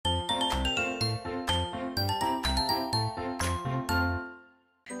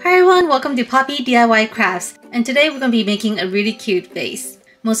everyone, welcome to Poppy DIY Crafts, and today we're going to be making a really cute vase.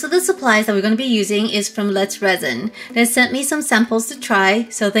 Most of the supplies that we're going to be using is from Let's Resin. They sent me some samples to try,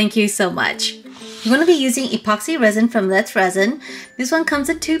 so thank you so much. We're going to be using epoxy resin from Let's Resin. This one comes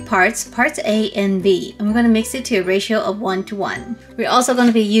in two parts, parts A and B, and we're going to mix it to a ratio of 1:1. We're also going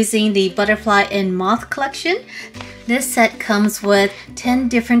to be using the Butterfly and Moth collection. This set comes with 10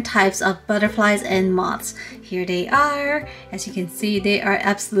 different types of butterflies and moths. Here they are. As you can see, they are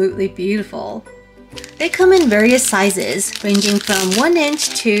absolutely beautiful. They come in various sizes, ranging from 1 inch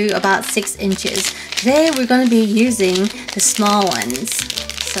to about 6 inches. Today we're going to be using the small ones.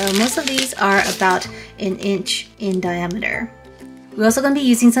 So most of these are about an inch in diameter. We're also going to be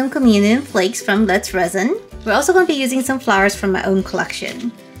using some Chameleon Flakes from Let's Resin. We're also going to be using some flowers from my own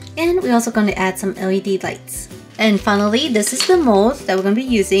collection. And we're also going to add some LED lights. And finally, this is the mold that we're going to be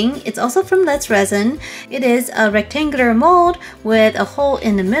using. It's also from Let's Resin. It is a rectangular mold with a hole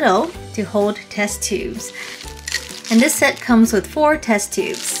in the middle to hold test tubes. And this set comes with 4 test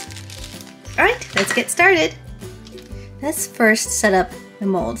tubes. Alright, let's get started. Let's first set up the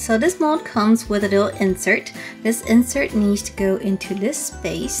mold. So this mold comes with a little insert. This insert needs to go into this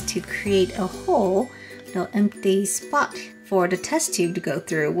space to create a hole, little empty spot for the test tube to go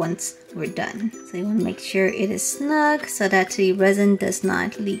through once we're done. So you want to make sure it is snug so that the resin does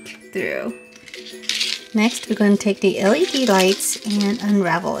not leak through. Next, we're going to take the LED lights and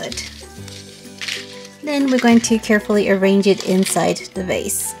unravel it. Then we're going to carefully arrange it inside the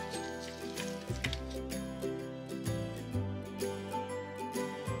vase.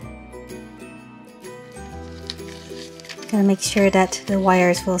 Gotta make sure that the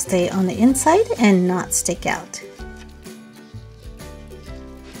wires will stay on the inside and not stick out.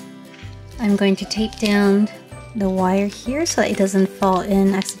 I'm going to tape down the wire here so it doesn't fall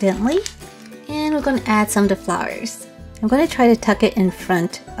in accidentally. And we're going to add some of the flowers. I'm going to try to tuck it in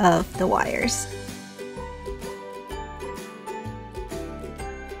front of the wires.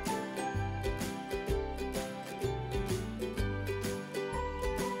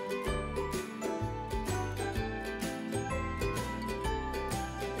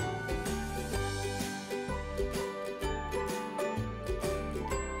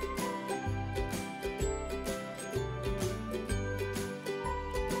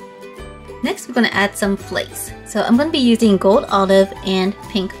 Next, we're going to add some flakes. So I'm going to be using gold olive and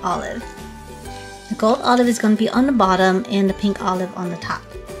pink olive. The gold olive is going to be on the bottom and the pink olive on the top.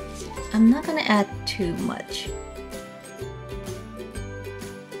 I'm not going to add too much.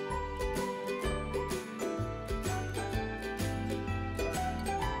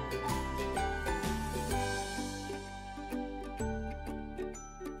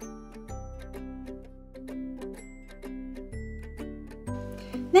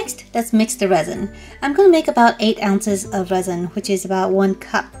 Next, let's mix the resin. I'm going to make about 8 ounces of resin, which is about 1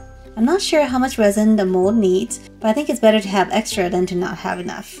 cup. I'm not sure how much resin the mold needs, but I think it's better to have extra than to not have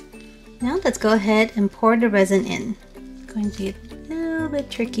enough. Now let's go ahead and pour the resin in. It's going to be a little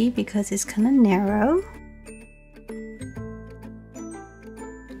bit tricky because it's kind of narrow.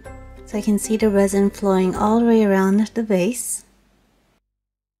 So I can see the resin flowing all the way around the vase.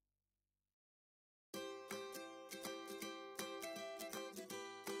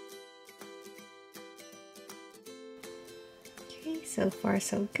 So far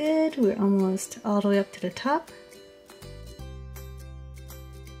so good. We're almost all the way up to the top.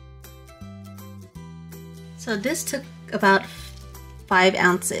 So this took about 5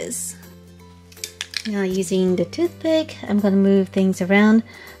 ounces. Now using the toothpick, I'm going to move things around.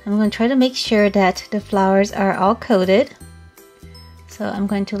 I'm going to try to make sure that the flowers are all coated. So I'm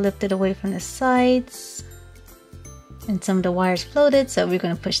going to lift it away from the sides. And some of the wires floated, so we're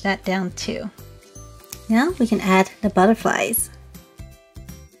going to push that down too. Now we can add the butterflies.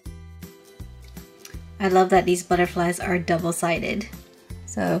 I love that these butterflies are double-sided.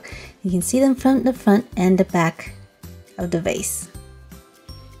 So you can see them from the front and the back of the vase.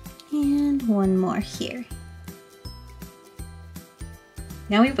 And one more here.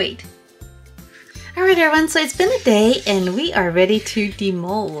 Now we wait. Alright everyone, so it's been a day and we are ready to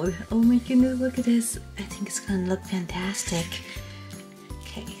demold. Oh my goodness, look at this. I think it's gonna look fantastic.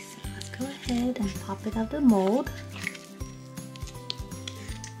 Okay, so let's go ahead and pop it out of the mold.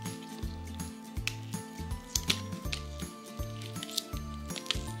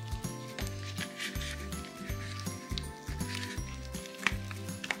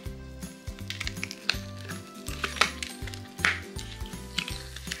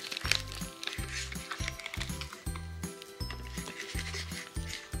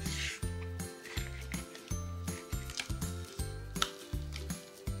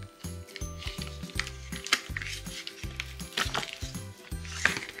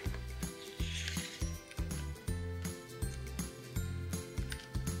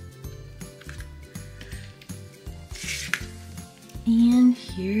 And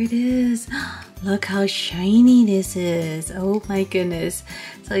here it is. Look how shiny this is. Oh my goodness.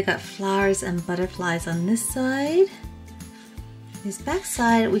 So you got flowers and butterflies on this side. This back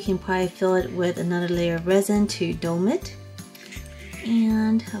side, we can probably fill it with another layer of resin to dome it.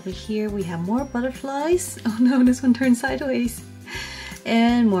 And over here we have more butterflies. Oh no, this one turned sideways.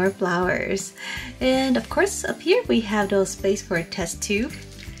 And more flowers. And of course up here we have those space for a test tube.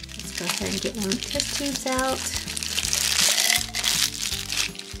 Let's go ahead and get one of the test tubes out.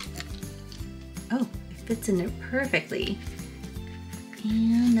 Oh, it fits in there perfectly.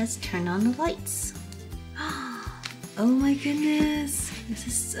 And let's turn on the lights. Oh my goodness, this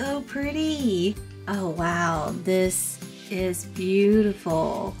is so pretty. Oh wow, this is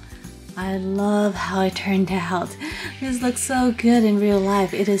beautiful. I love how it turned out. This looks so good in real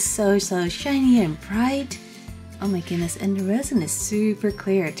life. It is so shiny and bright. Oh my goodness, and the resin is super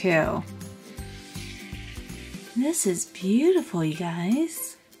clear too. This is beautiful, you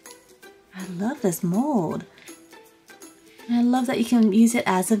guys. I love this mold. And I love that you can use it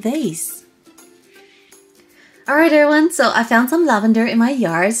as a vase. Alright everyone, so I found some lavender in my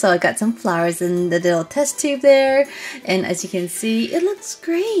yard, so I got some flowers in the little test tube there, and as you can see, it looks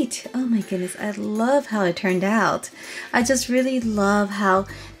great. Oh my goodness, I love how it turned out. I just really love how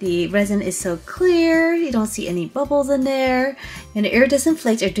the resin is so clear, you don't see any bubbles in there, and the iridescent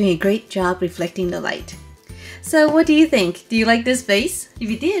flakes are doing a great job reflecting the light. So what do you think? Do you like this vase? If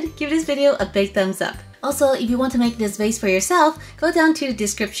you did, give this video a big thumbs up. Also, if you want to make this vase for yourself, go down to the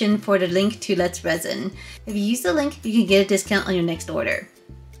description for the link to Let's Resin. If you use the link, you can get a discount on your next order.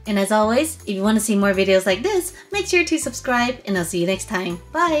 And as always, if you want to see more videos like this, make sure to subscribe and I'll see you next time.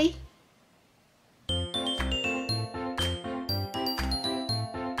 Bye!